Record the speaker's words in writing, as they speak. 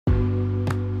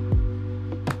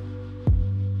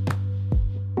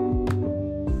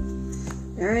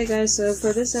Alright guys, so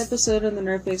for this episode of the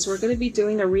Nerdfix, we're going to be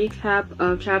doing a recap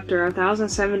of chapter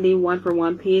 1071 for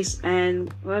One Piece,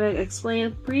 and I'm going to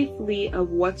explain briefly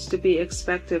of what's to be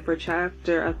expected for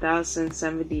chapter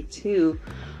 1072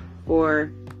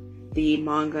 for the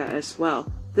manga as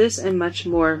well. This and much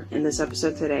more in this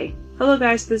episode today. Hello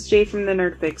guys, this is Jade from the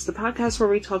Nerdfix, the podcast where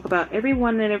we talk about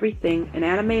everyone and everything in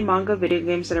anime, manga, video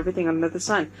games, and everything under the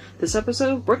sun. This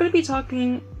episode, we're going to be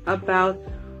talking about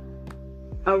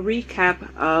a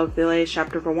recap of the latest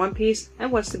chapter for One Piece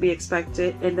and what's to be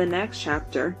expected in the next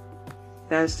chapter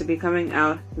that is to be coming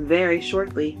out very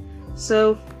shortly.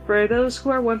 So, for those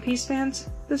who are One Piece fans,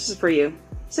 this is for you.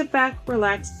 Sit back,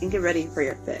 relax, and get ready for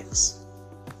your fix.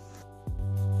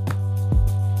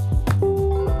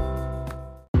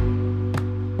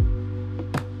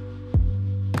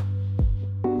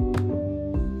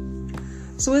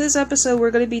 So with this episode, we're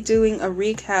going to be doing a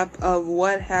recap of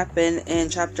what happened in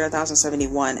chapter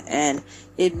 1071, and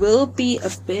it will be a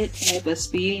bit of a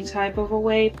speedy type of a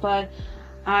way, but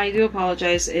I do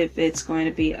apologize if it's going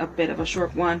to be a bit of a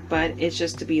short one, but it's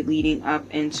just to be leading up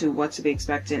into what to be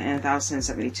expected in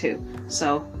 1072.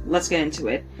 So let's get into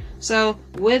it. So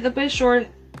with a bit short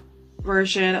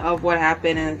version of what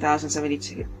happened in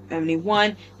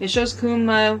 1071, it shows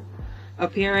Kuma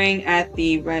appearing at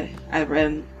the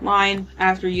red line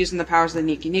after using the powers of the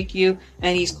Nikki Nikki, and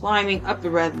he's climbing up the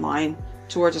red line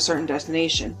towards a certain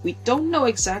destination. We don't know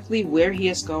exactly where he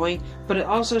is going, but it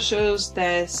also shows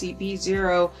that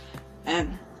CP0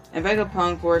 and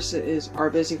Vegapunk forces are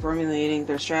busy formulating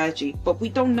their strategy, but we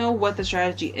don't know what the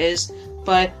strategy is,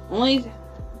 but only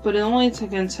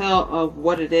can tell of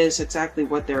what it is, exactly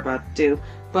what they're about to do.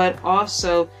 But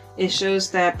also it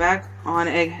shows that back on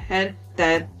Egghead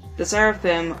that the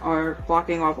Seraphim are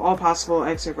blocking off all possible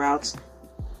exit routes,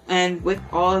 and with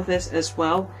all of this as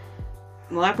well,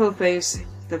 Malepophase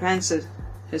defense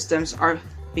systems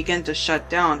begin to shut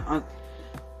down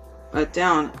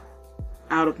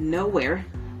out of nowhere.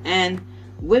 And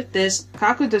with this,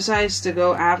 Kaku decides to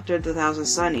go after the Thousand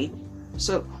Sunny,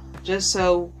 so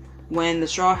when the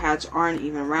Straw Hats aren't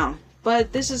even around.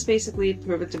 But this is basically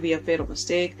proven to be a fatal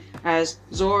mistake, as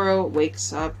Zoro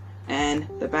wakes up and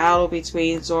the battle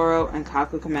between Zoro and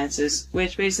Kaku commences,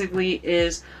 which basically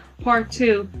is part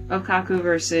 2 of Kaku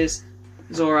versus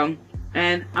Zoro.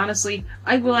 And honestly,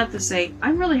 I will have to say,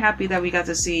 I'm really happy that we got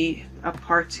to see a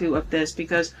part 2 of this,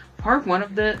 because part 1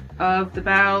 of the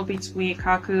battle between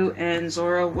Kaku and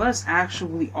Zoro was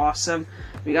actually awesome.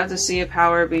 We got to see a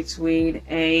power between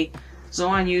a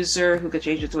Zoan user who could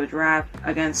change it to a giraffe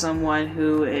against someone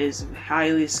who is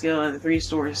highly skilled in the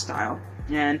 3-story style.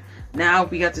 And now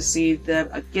we got to see them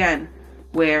again,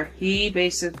 where he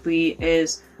basically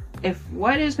is, if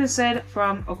what has been said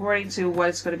from according to what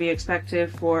is going to be expected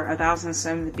for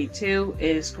 1072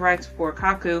 is correct for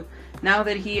Kaku, now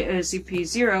that he is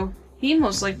CP0, he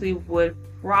most likely would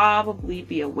probably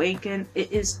be awakened.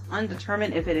 It is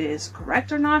undetermined if it is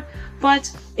correct or not, but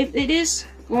if it is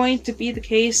going to be the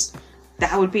case,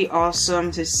 that would be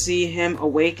awesome to see him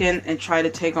awaken and try to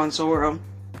take on Zoro.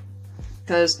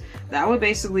 Because that would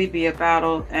basically be a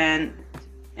battle, and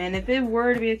if it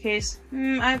were to be the case,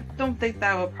 I don't think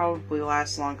that would probably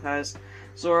last long, because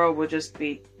Zoro would just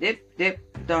be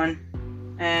dip, done,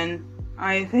 and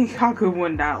I think Kaku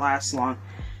would not last long.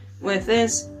 With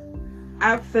this,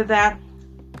 after that,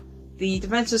 the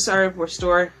defenses are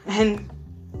restored, and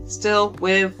still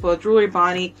with Jewelry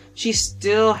Bonnie, she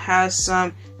still has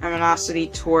some animosity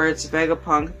towards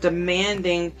Vegapunk,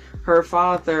 demanding her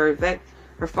father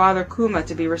Kuma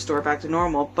to be restored back to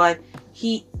normal, but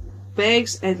he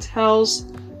begs and tells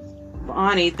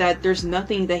Bonnie that there's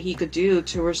nothing that he could do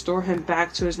to restore him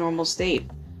back to his normal state.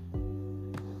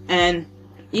 And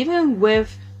even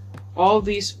with all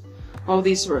these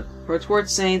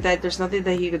reports saying that there's nothing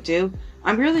that he could do,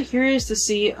 I'm really curious to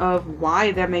see of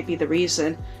why that may be the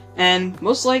reason. And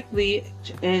most likely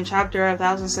in chapter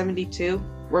 1072,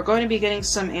 we're going to be getting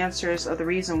some answers of the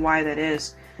reason why that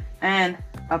is, and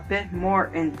a bit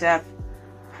more in depth,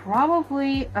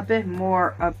 probably a bit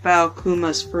more about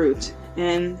Kuma's fruit.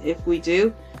 And if we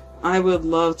do, I would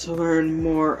love to learn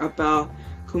more about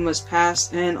Kuma's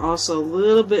past, and also a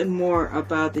little bit more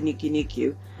about the Nikki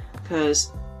Nikki,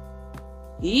 because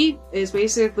he is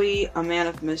basically a man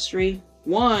of mystery,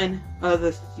 one of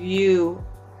the few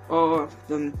of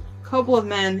the couple of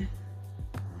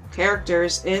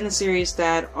characters in the series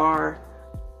that are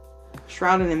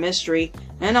shrouded in mystery,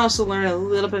 and also learn a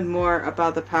little bit more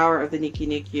about the power of the Nikki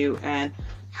Nikki and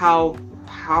how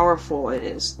powerful it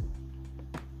is.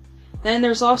 Then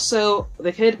there's also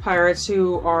the Kid Pirates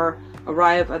who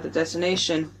arrive at the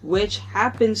destination, which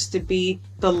happens to be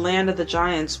the land of the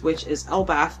giants, which is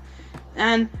Elbaf.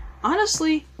 And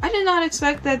honestly, I did not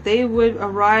expect that they would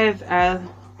arrive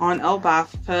on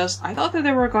Elbaf, because I thought that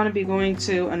they were going to be going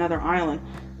to another island.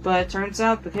 But it turns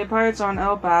out the Kid Pirates are on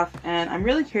Elbaf, and I'm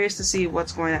really curious to see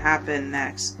what's going to happen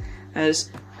next. As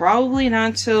probably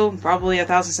not until probably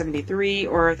 1073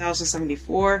 or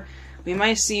 1074, we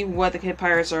might see what the Kid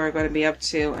Pirates are going to be up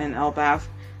to in Elbaf.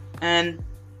 And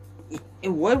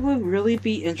what would really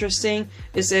be interesting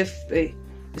is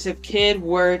if Kid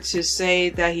were to say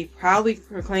that he proudly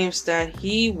proclaims that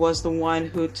he was the one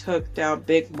who took down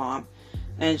Big Mom,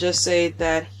 and just say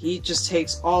that he just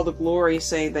takes all the glory,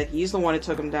 saying that he's the one who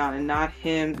took him down and not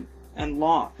him and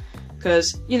Law.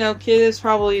 Because, you know, Kid is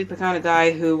probably the kind of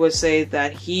guy who would say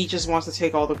that he just wants to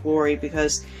take all the glory,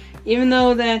 because even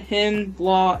though that him,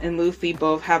 Law, and Luffy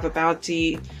both have a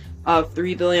bounty of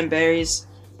 3 billion berries,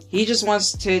 he just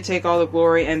wants to take all the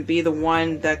glory and be the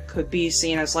one that could be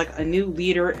seen as like a new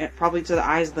leader, probably to the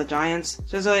eyes of the giants.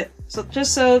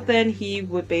 Just so then he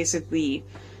would basically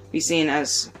be seen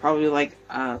as probably like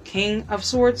a king of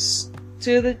sorts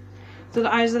to the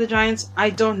eyes of the giants. I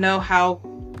don't know how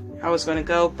it's going to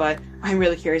go, but I'm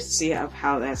really curious to see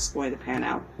how that's going to pan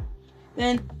out.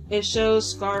 Then it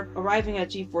shows Garp arriving at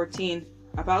G14,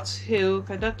 about to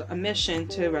conduct a mission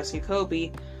to rescue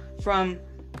Koby from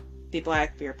the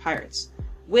Blackbeard Pirates,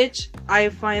 which I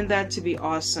find that to be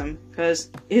awesome, because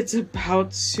it's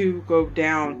about to go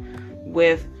down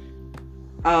with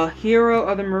a hero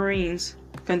of the Marines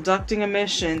conducting a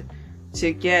mission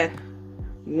to get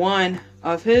one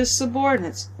of his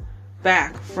subordinates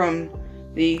back from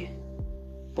the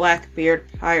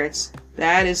Blackbeard Pirates.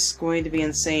 That is going to be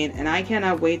insane, and I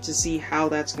cannot wait to see how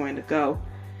that's going to go.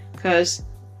 Because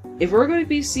if we're going to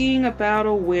be seeing a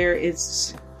battle where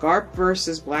it's Garp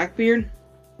versus Blackbeard,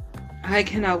 I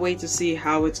cannot wait to see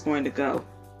how it's going to go.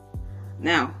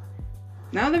 Now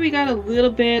that we got a little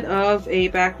bit of a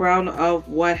background of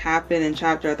what happened in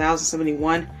chapter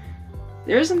 1071,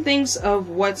 there are some things of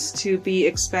what's to be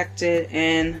expected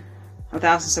in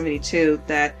 1072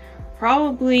 that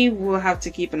probably we'll have to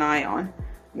keep an eye on.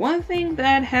 One thing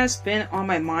that has been on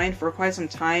my mind for quite some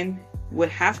time would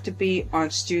have to be on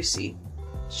Stussy.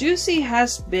 Stussy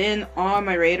has been on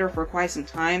my radar for quite some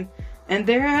time, and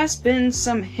there has been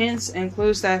some hints and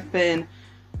clues that have been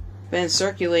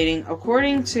circulating,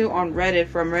 according to on Reddit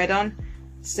from Redon,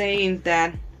 saying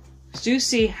that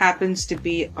Stussy happens to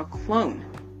be a clone.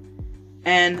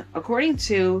 And according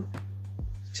to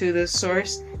the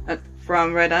source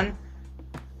from Redon,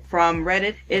 from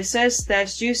Reddit, it says that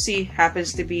Stussy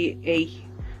happens to be a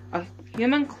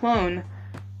human clone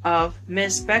of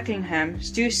Miss Beckingham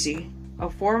Stussy, a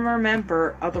former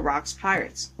member of the Rocks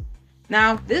Pirates.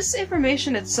 Now, this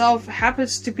information itself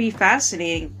happens to be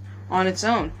fascinating on its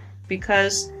own,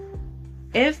 because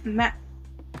if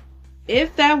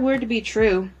that were to be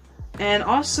true, and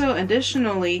also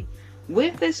additionally,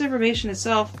 with this information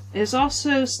itself, it is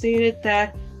also stated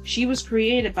that she was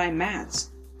created by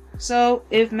Mads. So,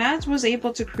 if Mads was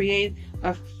able to create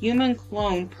a human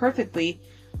clone perfectly,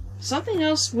 something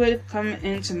else would come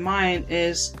into mind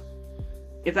is,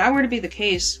 if that were to be the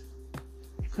case,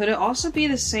 could it also be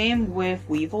the same with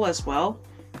Weevil as well?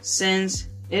 Since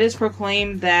it is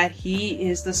proclaimed that he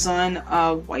is the son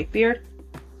of Whitebeard?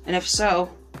 And if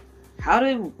so, how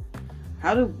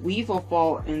did Weevil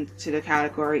fall into the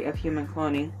category of human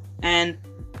cloning? And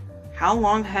how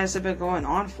long has it been going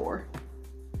on for?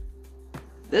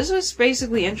 This was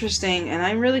basically interesting, and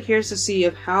I'm really curious to see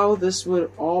how this would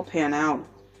all pan out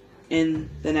in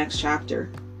the next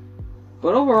chapter.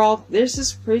 But overall, this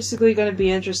is basically going to be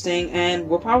interesting, and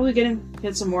we're probably going to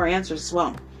get some more answers as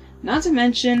well. Not to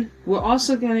mention, we're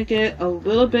also going to get a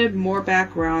little bit more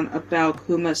background about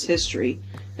Kuma's history,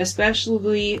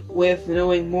 especially with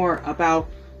knowing more about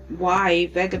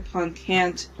why Vegapunk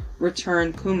can't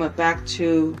return Kuma back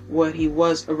to what he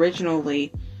was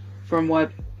originally from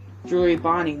what Jewelry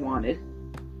Bonnie wanted.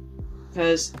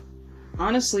 Because,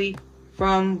 honestly,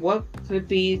 from what could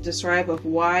be described of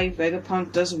why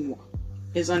Vegapunk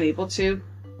is unable to,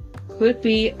 could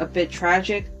be a bit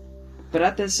tragic, but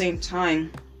at the same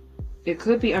time, it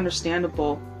could be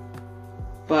understandable,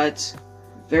 but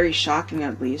very shocking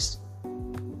at least.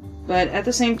 But at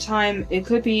the same time, it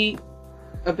could be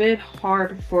a bit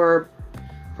hard for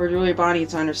Jewelry Bonnie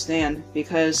to understand,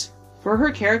 because for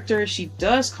her character, she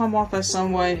does come off as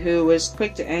someone who is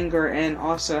quick to anger and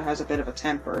also has a bit of a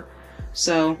temper.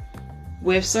 So,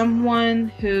 with someone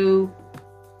who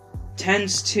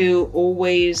tends to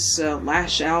always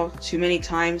lash out too many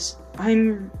times,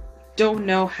 I don't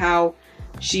know how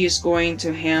she is going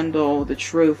to handle the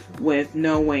truth with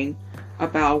knowing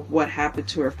about what happened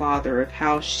to her father, of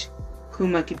how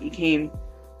Kuma became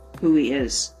who he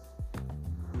is.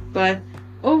 But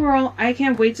overall, I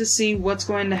can't wait to see what's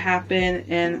going to happen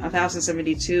in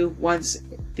 1072 once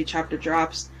the chapter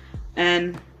drops.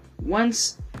 And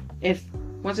once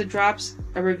it drops,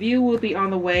 a review will be on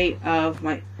the way of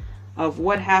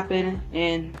what happened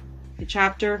in the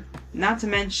chapter, not to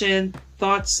mention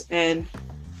thoughts and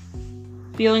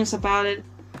feelings about it,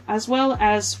 as well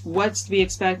as what's to be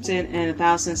expected in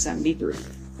 1073.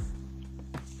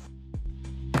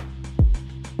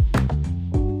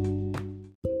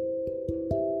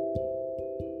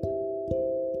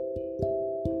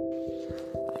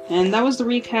 And that was the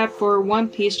recap for One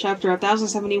Piece chapter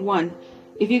 1071.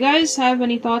 If you guys have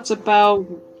any thoughts about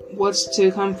what's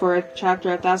to come for chapter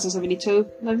 1072,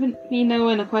 let me know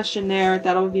in a questionnaire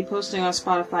that I will be posting on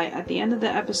Spotify at the end of the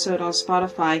episode on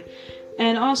Spotify.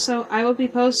 And also, I will be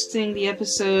posting the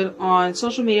episode on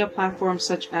social media platforms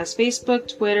such as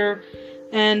Facebook, Twitter,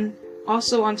 and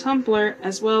also on Tumblr,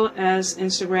 as well as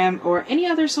Instagram or any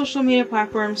other social media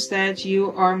platforms that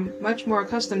you are much more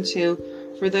accustomed to,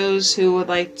 for those who would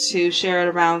like to share it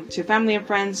around to family and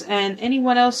friends, and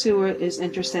anyone else who is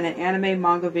interested in anime,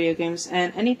 manga, video games,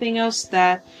 and anything else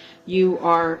that you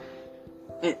are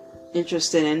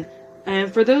interested in.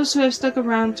 And for those who have stuck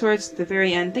around towards the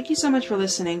very end, thank you so much for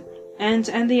listening. And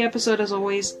to end the episode, as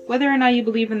always, whether or not you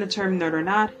believe in the term nerd or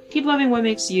not, keep loving what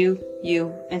makes you,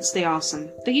 you, and stay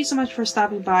awesome. Thank you so much for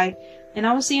stopping by, and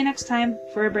I will see you next time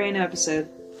for a brand new episode.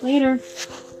 Later!